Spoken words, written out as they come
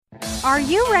Are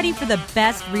you ready for the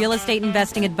best real estate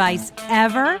investing advice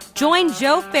ever? Join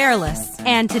Joe Fairless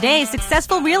and today's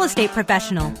successful real estate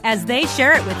professional as they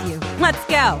share it with you. Let's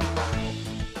go.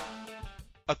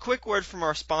 A quick word from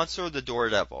our sponsor, The Door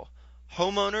Devil.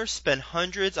 Homeowners spend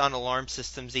hundreds on alarm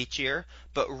systems each year,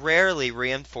 but rarely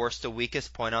reinforce the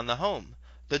weakest point on the home,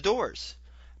 the doors.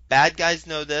 Bad guys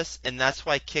know this, and that's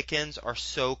why kick-ins are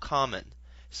so common.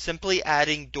 Simply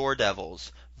adding Door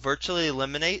Devils virtually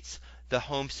eliminates the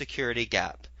home security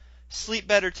gap. Sleep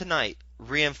better tonight.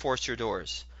 Reinforce your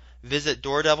doors. Visit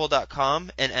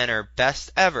doordevil.com and enter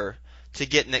Best Ever to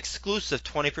get an exclusive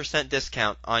 20%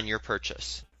 discount on your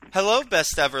purchase. Hello,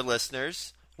 Best Ever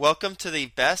listeners. Welcome to the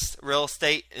Best Real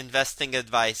Estate Investing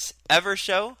Advice Ever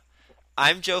show.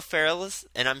 I'm Joe Fairless,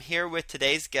 and I'm here with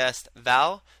today's guest,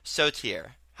 Val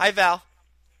Sautier. Hi, Val.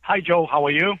 Hi, Joe. How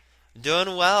are you?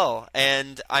 Doing well,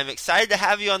 and I'm excited to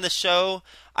have you on the show.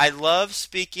 I love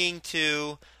speaking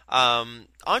to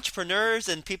entrepreneurs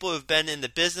and people who've been in the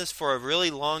business for a really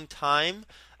long time.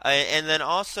 And then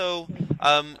also,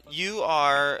 you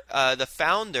are the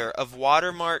founder of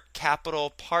Watermark Capital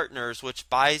Partners, which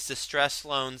buys distressed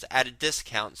loans at a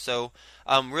discount. So,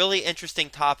 really interesting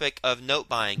topic of note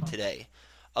buying today.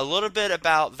 A little bit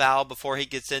about Val before he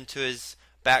gets into his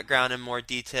background in more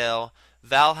detail.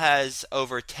 Val has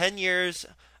over 10 years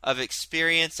of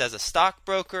experience as a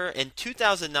stockbroker. In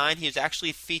 2009, he was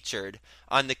actually featured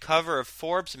on the cover of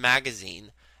Forbes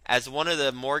magazine as one of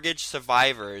the mortgage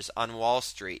survivors on Wall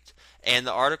Street. And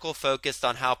the article focused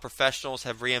on how professionals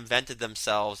have reinvented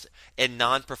themselves in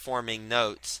non-performing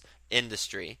notes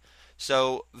industry.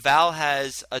 So Val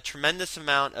has a tremendous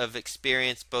amount of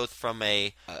experience both from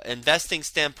a investing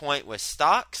standpoint with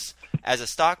stocks as a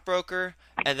stockbroker,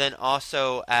 and then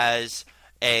also as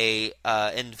a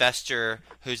investor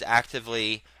who's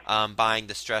actively buying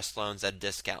distressed loans at a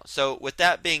discount. So with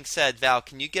that being said, Val,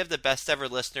 can you give the Best Ever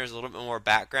listeners a little bit more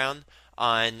background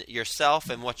on yourself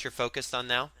and what you're focused on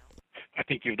now? I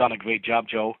think you've done a great job,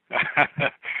 Joe,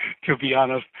 to be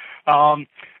honest.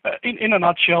 In a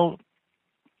nutshell,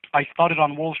 I started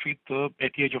on Wall Street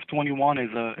at the age of 21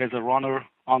 as a runner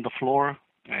on the floor,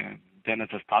 and then as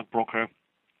a stockbroker.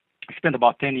 I spent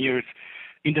about 10 years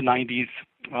in the 90s.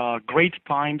 Great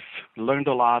times, learned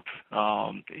a lot.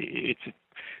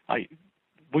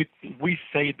 We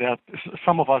say that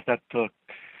some of us that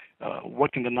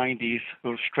worked in the 90s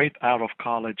were straight out of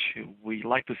college. We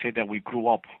like to say that we grew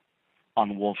up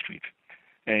on Wall Street,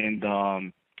 and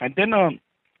then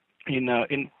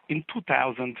in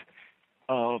 2000,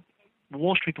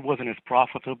 Wall Street wasn't as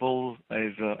profitable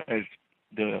as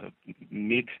the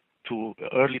mid to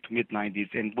early to mid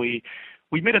 90s, and we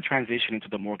made a transition into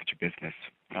the mortgage business.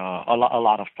 A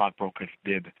lot of stockbrokers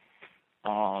did.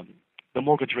 The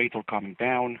mortgage rates were coming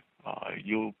down.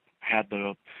 You had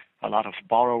a lot of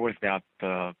borrowers that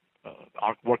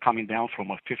were coming down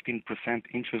from a 15%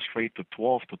 interest rate to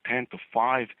 12 to 10 to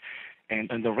 5,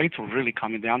 and the rates were really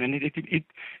coming down, and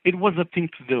it was a thing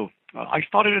to do. I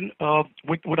started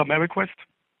with AmeriQuest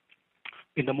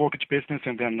in the mortgage business,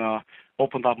 and then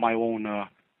opened up my own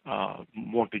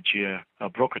mortgage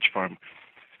brokerage firm.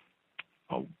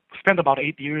 Spent about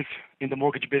 8 years in the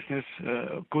mortgage business.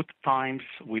 Good times.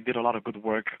 We did a lot of good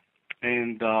work.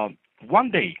 And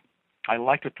one day, I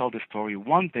like to tell this story.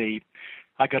 One day,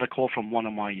 I got a call from one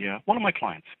of my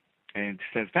clients, and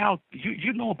he says, "Val,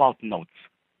 you know about notes."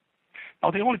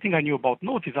 Now, the only thing I knew about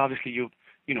notes is obviously you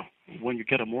know when you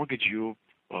get a mortgage, you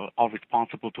are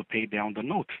responsible to pay down the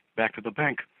note back to the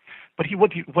bank. But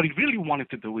what he really wanted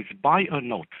to do is buy a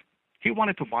note. He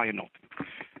wanted to buy a note.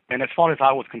 And as far as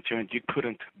I was concerned, you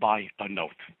couldn't buy a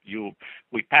note.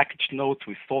 We packaged notes,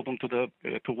 we sold them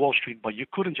to Wall Street, but you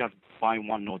couldn't just buy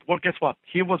one note. Well, guess what?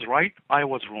 He was right, I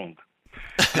was wrong.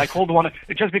 And I called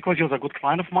just because he was a good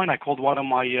client of mine. I called one of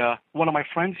my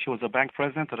friends. He was a bank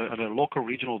president at a local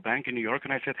regional bank in New York,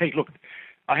 and I said, "Hey, look,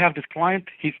 I have this client.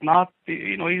 He's not,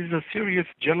 he's a serious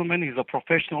gentleman. He's a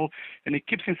professional, and he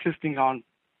keeps insisting on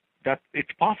that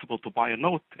it's possible to buy a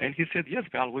note." And he said, "Yes,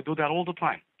 Val, we do that all the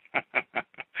time."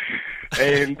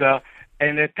 and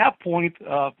at that point,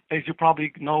 as you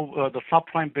probably know, the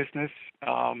subprime business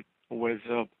was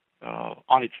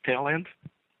on its tail end,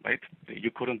 right? You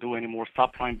couldn't do any more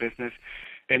subprime business,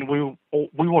 and we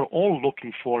were all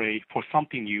looking for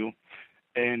something new.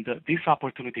 And this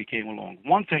opportunity came along.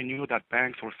 Once I knew that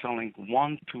banks were selling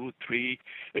 1, 2, 3,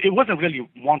 it wasn't really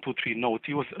 1, 2, 3 notes.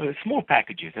 It was small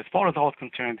packages. As far as I was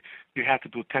concerned, you had to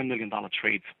do $10 million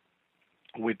trades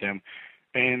with them.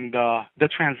 And the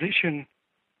transition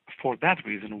for that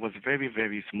reason was very,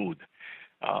 very smooth.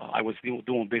 I was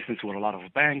doing business with a lot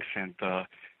of banks, and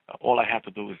all I have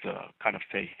to do is kind of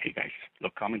say, hey guys,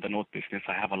 look, I'm in the note business.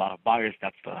 I have a lot of buyers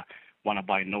that want to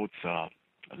buy notes.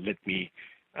 Let me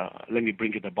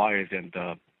bring you the buyers, and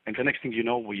the next thing you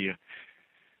know, we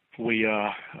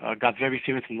got very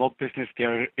serious in note business.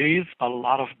 There is a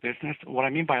lot of business. What I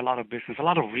mean by a lot of business, a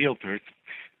lot of realtors,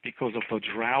 because of the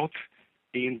drought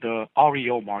in the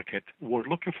REO market, were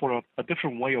looking for a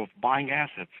different way of buying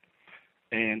assets.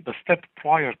 And the step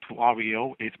prior to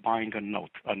REO is buying a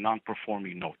note, a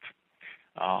non-performing note.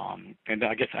 And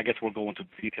I guess we'll go into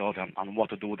details on what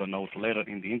to do with the notes later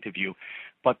in the interview.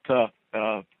 But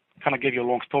kind of give you a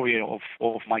long story of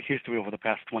my history over the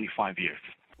past 25 years.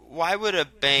 Why would a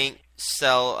bank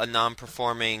sell a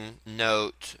non-performing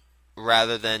note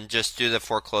rather than just do the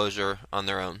foreclosure on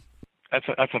their own? That's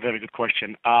a very good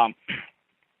question.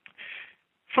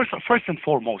 First and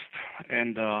foremost,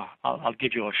 and I'll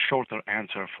give you a shorter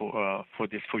answer for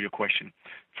your question.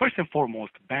 First and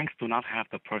foremost, banks do not have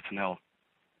the personnel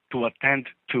to attend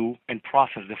to and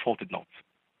process defaulted notes.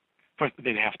 First,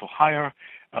 they have to hire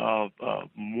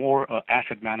more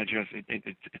asset managers.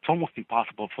 It's almost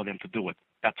impossible for them to do it.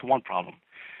 That's one problem.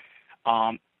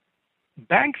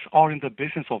 Banks are in the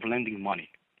business of lending money.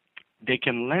 They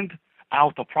can lend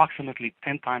out approximately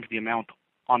 10 times the amount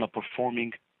on a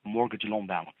performing mortgage loan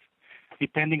balance,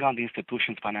 depending on the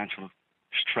institution's financial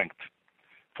strength.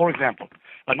 For example,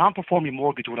 a non-performing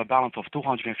mortgage with a balance of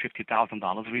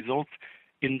 $250,000 results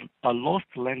in a lost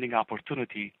lending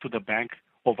opportunity to the bank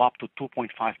of up to $2.5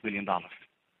 million.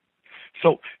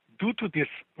 So due to this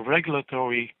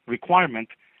regulatory requirement,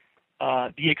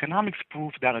 the economics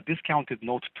prove that a discounted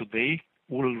note today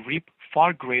will reap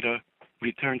far greater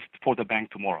returns for the bank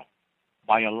tomorrow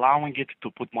by allowing it to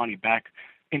put money back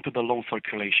into the loan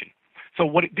circulation. So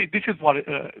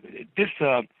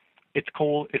it's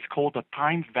called the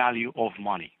time value of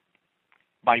money.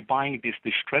 By buying these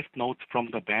distressed notes from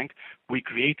the bank, we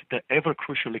create the ever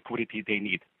crucial liquidity they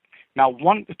need. Now,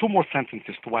 two more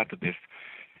sentences to add to this.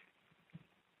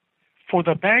 For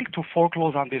the bank to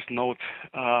foreclose on this note,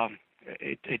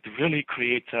 it really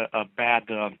creates a bad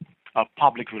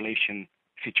public relation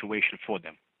situation for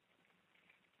them.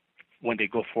 When they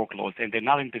go foreclose and they're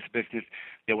not in this business,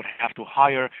 they would have to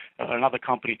hire another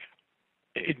company.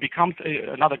 It becomes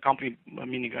another company,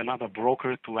 meaning another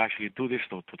broker, to actually do this,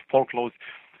 to foreclose.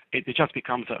 It just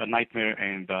becomes a nightmare,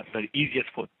 and the easiest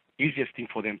thing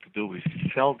for them to do is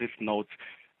sell these notes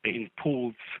in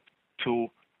pools to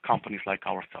companies like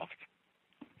ourselves.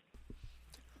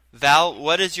 Val,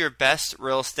 what is your best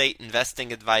real estate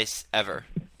investing advice ever?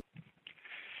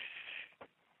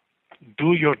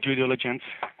 Do your due diligence.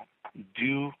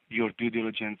 Do your due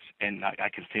diligence, and I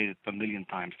can say it a million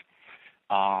times.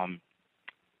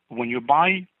 When you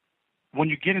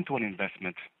get into an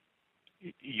investment,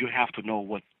 you have to know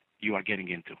what you are getting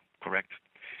into, correct?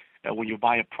 When you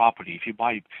buy a property,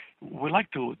 we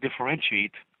like to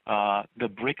differentiate the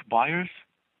brick buyers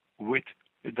with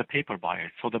the paper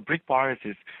buyers. So the brick buyers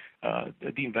is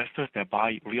the investors that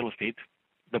buy real estate,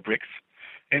 the bricks,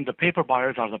 and the paper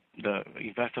buyers are the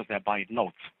investors that buy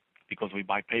notes, because we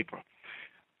buy paper.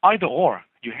 Either or,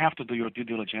 you have to do your due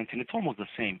diligence, and it's almost the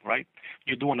same, right?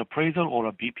 You do an appraisal or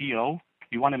a BPO,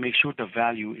 you want to make sure the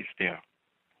value is there.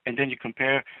 And then you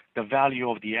compare the value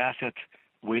of the asset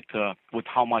with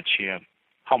how much you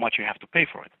have to pay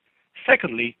for it.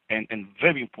 Secondly, and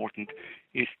very important,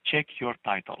 is check your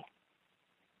title.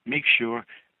 Make sure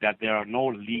that there are no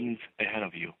liens ahead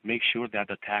of you. Make sure that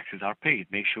the taxes are paid.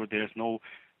 Make sure there's no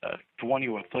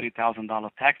 $20,000 or $30,000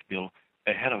 tax bill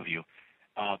ahead of you.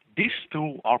 These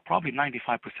two are probably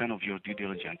 95% of your due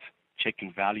diligence: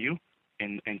 checking value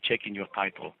and checking your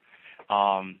title.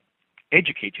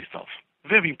 Educate yourself.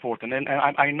 Very important. And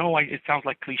I know it sounds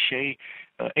like cliche,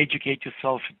 educate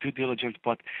yourself, due diligence,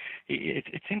 but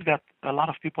it seems that a lot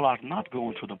of people are not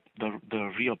going through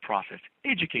the real process.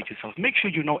 Educate yourself. Make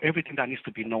sure you know everything that needs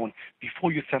to be known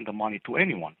before you send the money to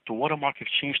anyone, to Watermark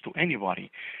Exchange, to anybody.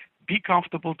 Be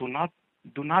comfortable. Do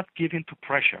not give in to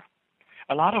pressure.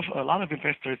 A lot of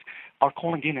investors are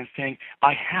calling in and saying,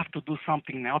 I have to do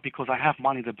something now because I have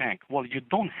money in the bank. Well, you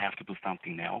don't have to do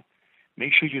something now.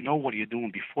 Make sure you know what you're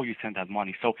doing before you send that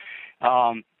money. So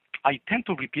I tend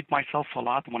to repeat myself a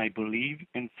lot when I believe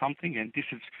in something, and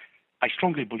I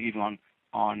strongly believe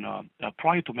on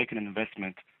prior to making an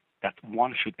investment that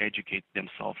one should educate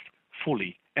themselves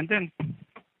fully and then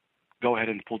go ahead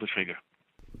and pull the trigger.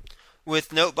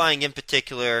 With note buying in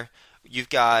particular, you've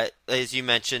got, as you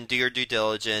mentioned, do your due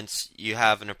diligence. You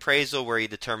have an appraisal where you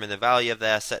determine the value of the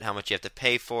asset, how much you have to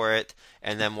pay for it,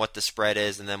 and then what the spread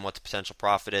is, and then what the potential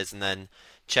profit is, and then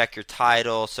check your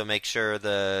title. So make sure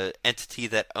the entity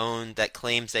that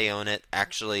claims they own it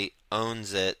actually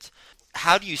owns it.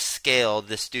 How do you scale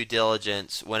this due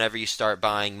diligence whenever you start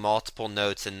buying multiple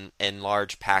notes in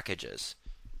large packages?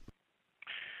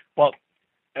 Well,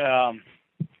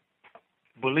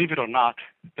 believe it or not,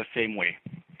 the same way.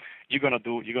 You're gonna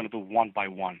do one by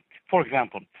one. For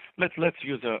example, let's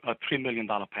use a $3 million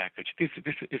package. This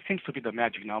it seems to be the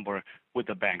magic number with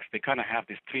the banks. They kind of have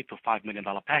these $3 to $5 million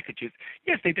packages.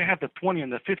 Yes, they have the $20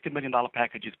 and the $50 million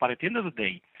packages, but at the end of the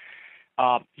day,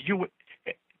 you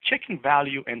checking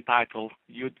value and title,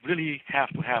 you really have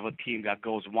to have a team that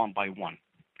goes one by one,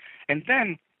 and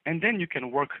then you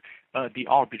can work the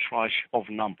arbitrage of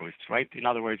numbers, right? In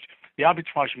other words, the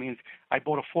arbitrage means I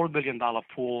bought a $4 million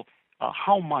pool.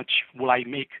 How much will I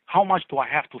make? How much do I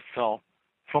have to sell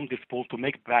from this pool to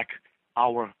make back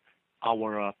our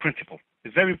principal?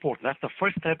 It's very important. That's the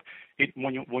first step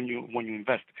when you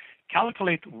invest.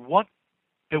 Calculate what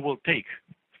it will take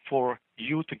for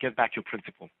you to get back your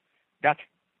principal. That's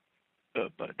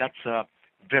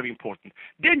very important.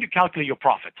 Then you calculate your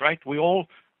profit, right? We all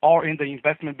are in the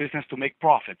investment business to make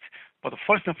profits. But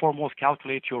first and foremost,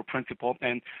 calculate your principal.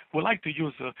 And we like to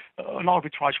use an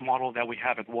arbitrage model that we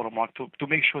have at Watermark to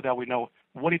make sure that we know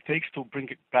what it takes to bring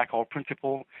it back our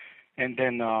principal. And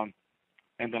then,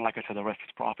 like I said, the rest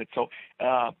is profit. So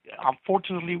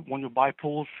unfortunately, when you buy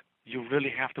pools, you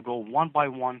really have to go one by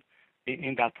one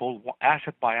in that pool,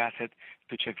 asset by asset,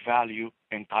 to check value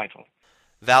and title.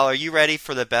 Val, are you ready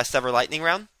for the best ever lightning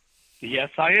round? Yes,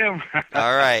 I am.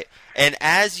 All right. And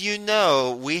as you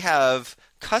know, we have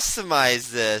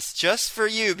customized this just for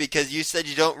you because you said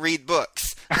you don't read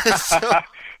books.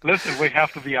 Listen, we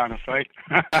have to be honest, right?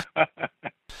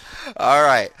 All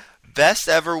right. Best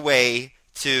ever way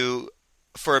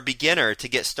for a beginner to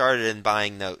get started in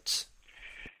buying notes.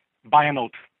 Buy a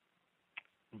note.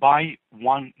 Buy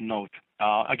one note.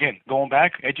 Again, going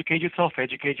back, educate yourself.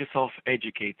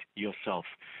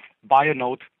 Buy a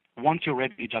note. Once you're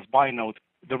ready, just buy a note.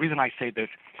 The reason I say this,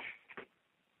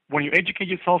 when you educate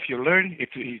yourself, you learn.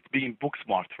 It's being book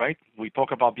smart, right? We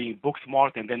talk about being book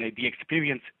smart, and then the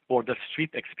experience or the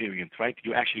street experience, right?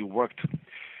 You actually worked.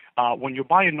 When you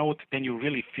buy a note, then you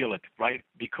really feel it, right?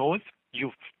 Because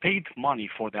you've paid money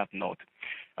for that note.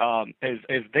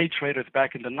 As day traders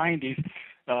back in the 90s,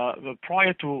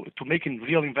 prior to making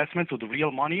real investments with the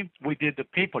real money, we did the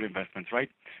paper investments, right?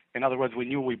 In other words, we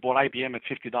knew we bought IBM at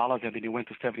 $50 and then it went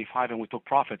to $75 and we took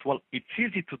profits. Well, it's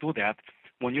easy to do that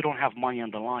when you don't have money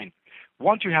on the line.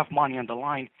 Once you have money on the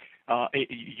line,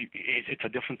 it's a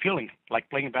different feeling, like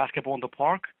playing basketball in the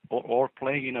park or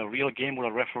playing in a real game with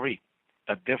a referee,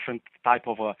 a different type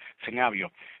of a scenario.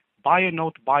 Buy a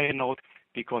note,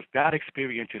 because that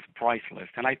experience is priceless.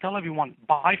 And I tell everyone,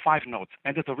 buy 5 notes,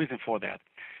 and there's a reason for that.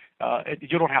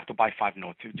 You don't have to buy 5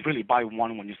 notes. You really buy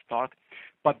one when you start.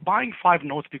 But buying 5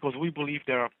 notes, because we believe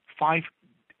there are 5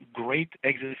 great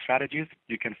exit strategies.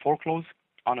 You can foreclose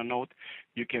on a note.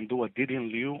 You can do a deed in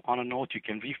lieu on a note. You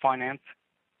can refinance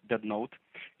that note.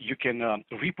 You can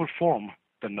reperform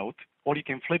the note, or you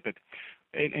can flip it.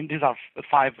 And these are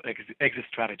 5 exit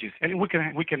strategies. And we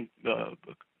can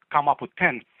come up with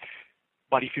 10.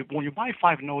 But when you buy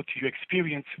 5 notes, you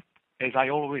experience, as I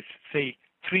always say,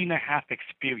 3.5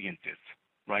 experiences,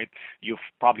 right? You've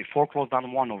probably foreclosed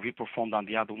on one, or reperformed on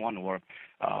the other one,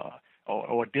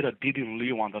 or did a deed in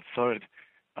lieu on the third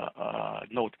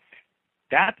note.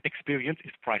 That experience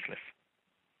is priceless.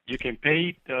 You can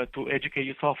pay to educate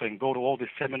yourself and go to all these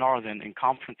seminars and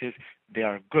conferences. They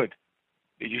are good.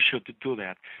 You should do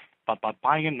that. But by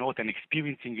buying a note and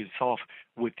experiencing yourself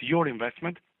with your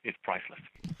investment is priceless.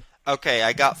 Okay,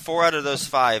 I got 4 out of those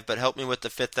 5, but help me with the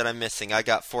 5th that I'm missing. I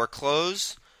got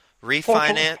foreclose,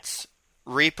 refinance,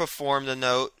 reperform the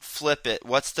note, flip it.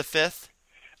 What's the 5th?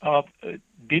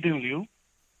 Deed in lieu,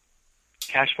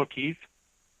 cash for keys,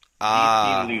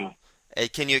 deed in lieu.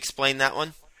 Can you explain that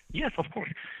one? Yes, of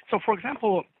course. So, for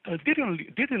example, deed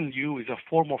in lieu is a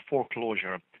form of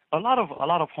foreclosure. A lot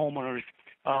of homeowners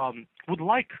would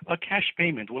like a cash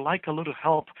payment, would like a little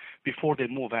help before they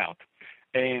move out.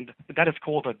 And that is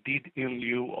called a deed in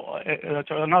lieu.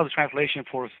 Another translation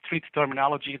for street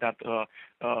terminology that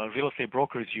real estate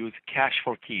brokers use: cash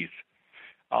for keys.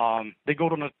 They go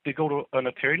to an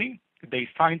attorney. They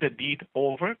sign the deed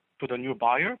over to the new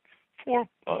buyer for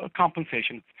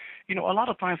compensation. A lot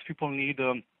of times people need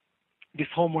these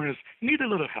homeowners need a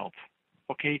little help.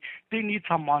 Okay, they need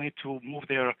some money to move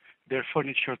their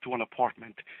furniture to an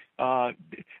apartment.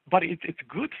 But it's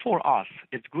good for us.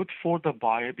 It's good for the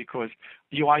buyer, because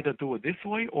you either do it this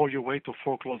way or you wait to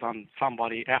foreclose on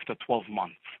somebody after 12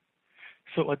 months.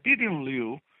 So a deed in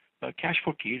lieu, cash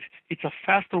for keys, it's a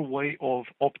faster way of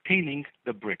obtaining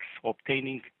the bricks,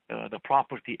 obtaining the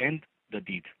property and the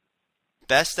deed.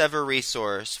 best ever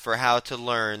resource for how to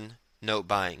learn note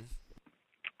buying?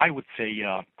 I would say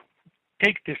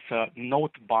take this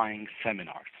note buying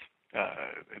seminars.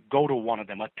 Go to one of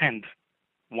them, attend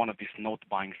one of these note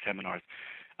buying seminars.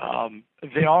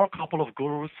 There are a couple of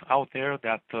gurus out there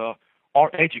that are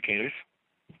educators.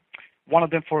 One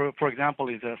of them, for example,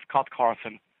 is Scott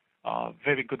Carson.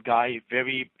 Very good guy.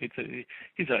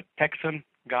 He's a Texan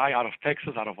guy out of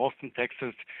Texas, out of Austin,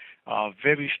 Texas.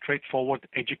 Very straightforward,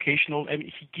 educational. I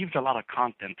mean, he gives a lot of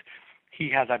content. He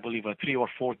has, I believe, a 3 or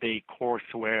 4 day course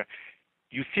where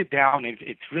you sit down and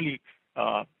it's really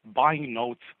buying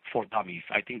notes for dummies.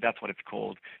 I think that's what it's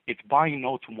called. It's buying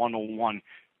notes 101.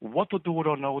 What to do with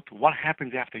a note? What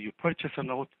happens after you purchase a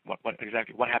note? What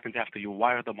happens after you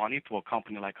wire the money to a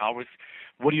company like ours?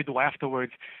 What do you do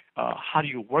afterwards? How do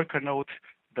you work a note?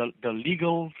 The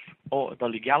legals or the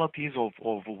legalities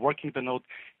of working the note.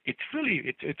 It's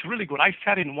really good. I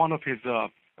sat in one or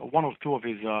two of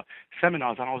his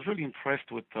seminars, and I was really impressed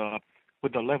with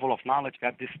the level of knowledge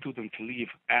that the students leave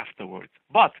afterwards.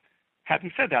 But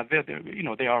having said that,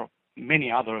 there are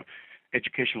many other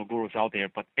educational gurus out there,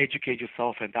 but educate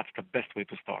yourself, and that's the best way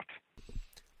to start.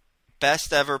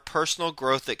 Best ever personal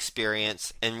growth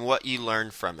experience and what you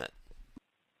learned from it.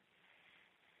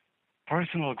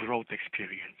 Personal growth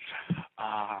experience.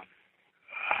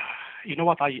 You know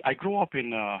what? I grew up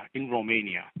in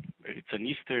Romania. It's an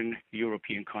Eastern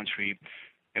European country,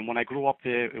 and when I grew up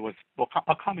there, it was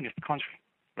a communist country,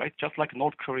 right? Just like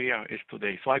North Korea is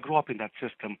today. So I grew up in that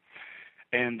system,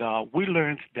 and we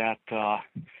learned that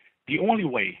the only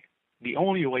way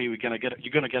you're gonna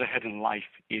get ahead in life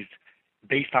is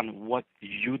based on what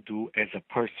you do as a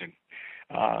person.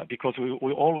 Because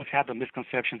we always had the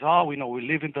misconceptions. I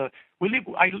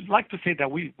like to say that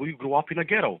we grew up in a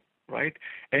ghetto, right?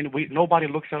 And nobody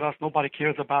looks at us, nobody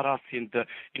cares about us. And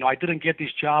I didn't get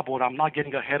this job, or I'm not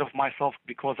getting ahead of myself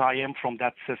because I am from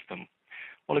that system.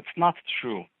 Well, it's not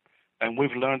true. And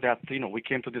we've learned that we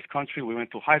came to this country, we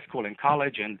went to high school and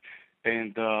college, and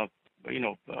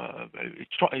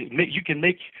you can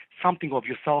make something of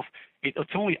yourself.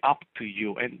 It's only up to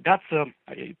you, and that's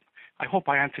I hope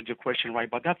I answered your question right,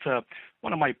 but that's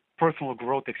one of my personal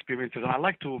growth experiences, and I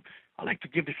like to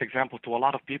give this example to a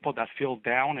lot of people that feel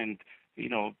down. And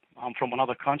I'm from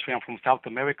another country, I'm from South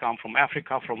America, I'm from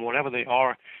Africa, from wherever they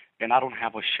are, and I don't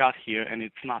have a shot here, and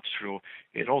it's not true.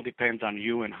 It all depends on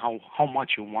you and how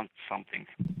much you want something.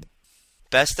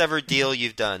 Best ever deal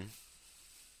you've done.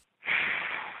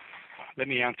 Let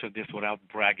me answer this without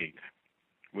bragging.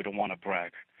 We don't want to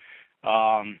brag.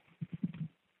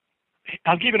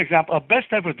 I'll give you an example. A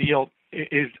best ever deal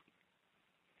is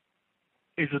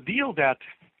a deal that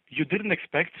you didn't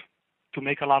expect to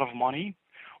make a lot of money,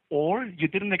 or you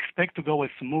didn't expect to go as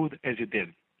smooth as you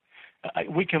did.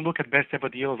 We can look at best ever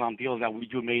deals on deals that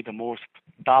you made the most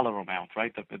dollar amount,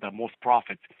 right? The most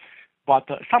profit. But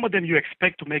some of them you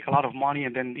expect to make a lot of money,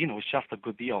 and then it's just a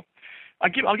good deal. I'll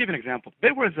give you an example.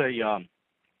 There was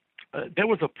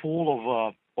a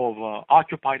pool of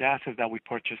occupied assets that we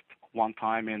purchased one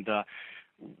time, and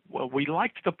we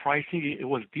liked the pricing. It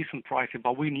was decent pricing,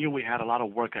 but we knew we had a lot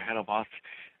of work ahead of us.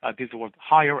 These were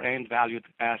higher end valued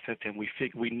assets, and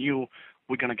we knew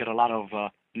we're going to get a lot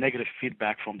of negative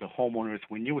feedback from the homeowners.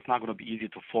 We knew it's not going to be easy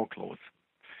to foreclose.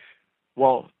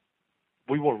 Well,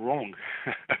 we were wrong.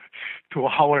 to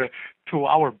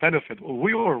our benefit,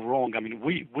 we were wrong. I mean,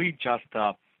 we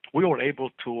were able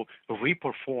to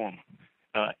reperform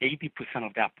 80%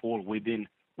 of that pool within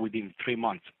 3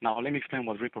 months. Now, let me explain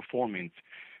what reperform means.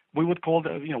 We would call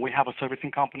we have a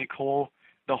servicing company, call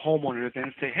the homeowners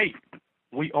and say, hey,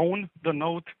 we own the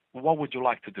note. What would you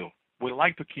like to do? We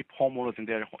like to keep homeowners in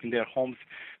their homes.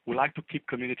 We like to keep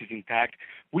communities intact.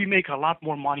 We make a lot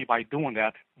more money by doing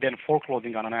that than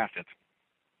foreclosing on an asset.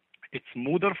 It's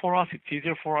smoother for us. It's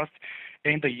easier for us,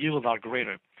 and the yields are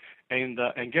greater. And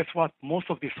guess what? Most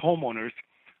of these homeowners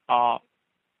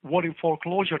were in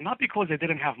foreclosure not because they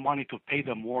didn't have money to pay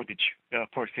the mortgage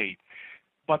per se,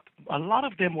 but a lot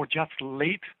of them were just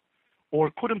late or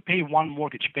couldn't pay one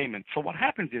mortgage payment. So what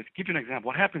happens is, give you an example.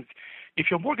 What happens if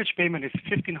your mortgage payment is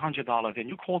 $1,500 and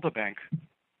you call the bank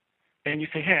and you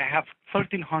say, hey, I have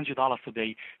 $1,300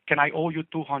 today. Can I owe you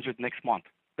 $200 next month?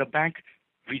 The bank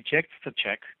rejects the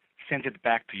check, sends it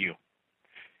back to you.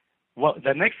 Well,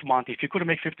 the next month, if you couldn't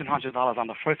make $1,500 on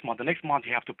the first month, the next month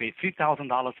you have to pay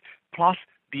 $3,000 plus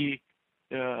the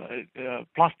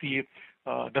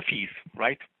fees,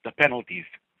 right? The penalties.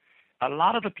 A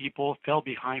lot of the people fell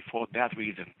behind for that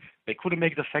reason. They couldn't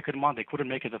make the second month. They couldn't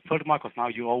make it the third month because now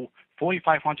you owe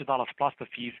 $4,500 plus the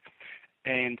fees.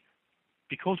 And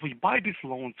because we buy these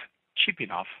loans cheap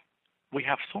enough, we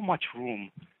have so much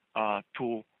room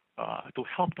to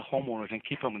help the homeowners and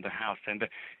keep them in the house and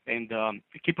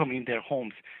keep them in their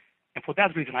homes. And for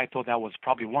that reason, I thought that was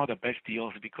probably one of the best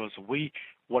deals because we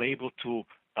were able to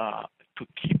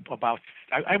keep about,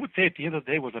 I would say at the end of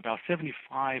the day, was about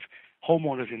 75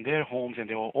 homeowners in their homes, and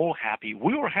they were all happy.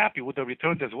 We were happy with the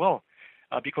returns as well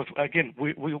because, again,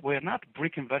 we're not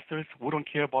brick investors. We don't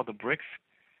care about the bricks.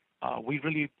 We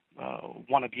really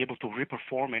want to be able to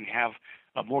reperform and have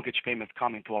mortgage payments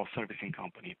coming to our servicing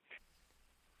company.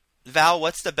 Val,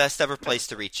 what's the best ever place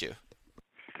to reach you?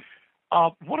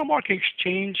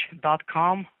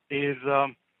 Watermarkexchange.com is,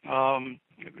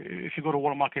 if you go to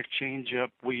Watermark Exchange,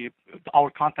 our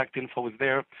contact info is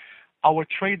there. Our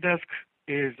trade desk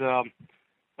is,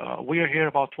 we are here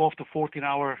about 12 to 14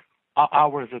 hours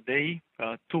a day.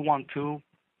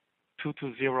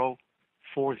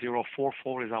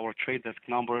 212-220-4044 is our trade desk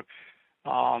number.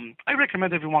 I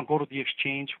recommend everyone go to the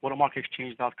exchange,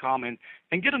 watermarkexchange.com, and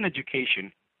get an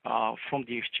education from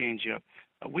the exchange.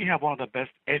 We have one of the best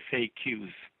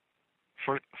FAQs,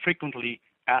 for frequently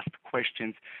asked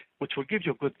questions, which will give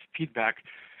you good feedback,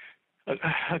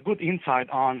 a good insight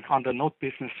on the note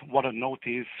business, what a note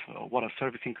is, what a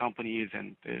servicing company is,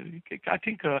 and I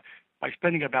think by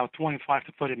spending about 25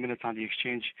 to 30 minutes on the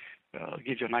exchange,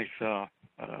 gives you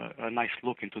a nice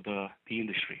look into the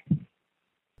industry.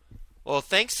 Well,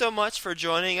 thanks so much for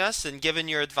joining us and giving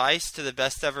your advice to the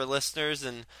best ever listeners.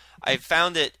 And I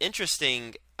found it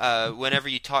interesting whenever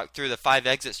you talk through the 5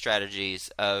 exit strategies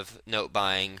of note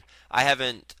buying. I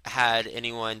haven't had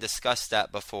anyone discuss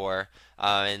that before.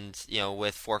 And,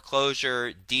 with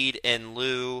foreclosure, deed in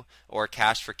lieu, or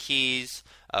cash for keys,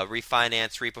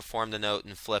 refinance, reperform the note,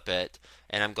 and flip it.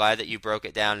 And I'm glad that you broke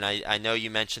it down. And I know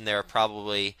you mentioned there are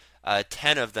probably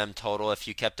 10 of them total if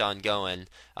you kept on going,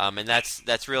 and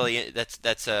that's really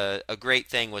a great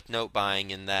thing with note buying,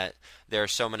 in that there are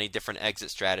so many different exit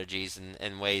strategies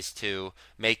and ways to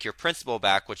make your principal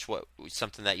back,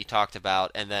 something that you talked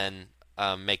about, and then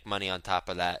make money on top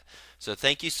of that. So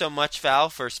thank you so much, Val,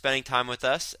 for spending time with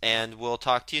us, and we'll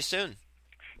talk to you soon.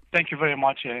 Thank you very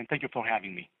much, and thank you for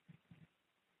having me.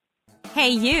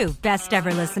 Hey you, best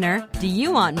ever listener. Do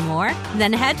you want more?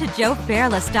 Then head to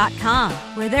joefairless.com,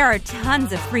 where there are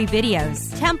tons of free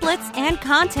videos, templates, and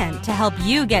content to help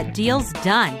you get deals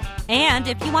done. And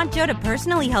if you want Joe to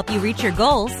personally help you reach your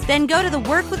goals, then go to the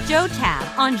Work with Joe tab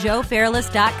on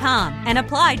joefairless.com and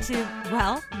apply to,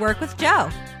 work with Joe.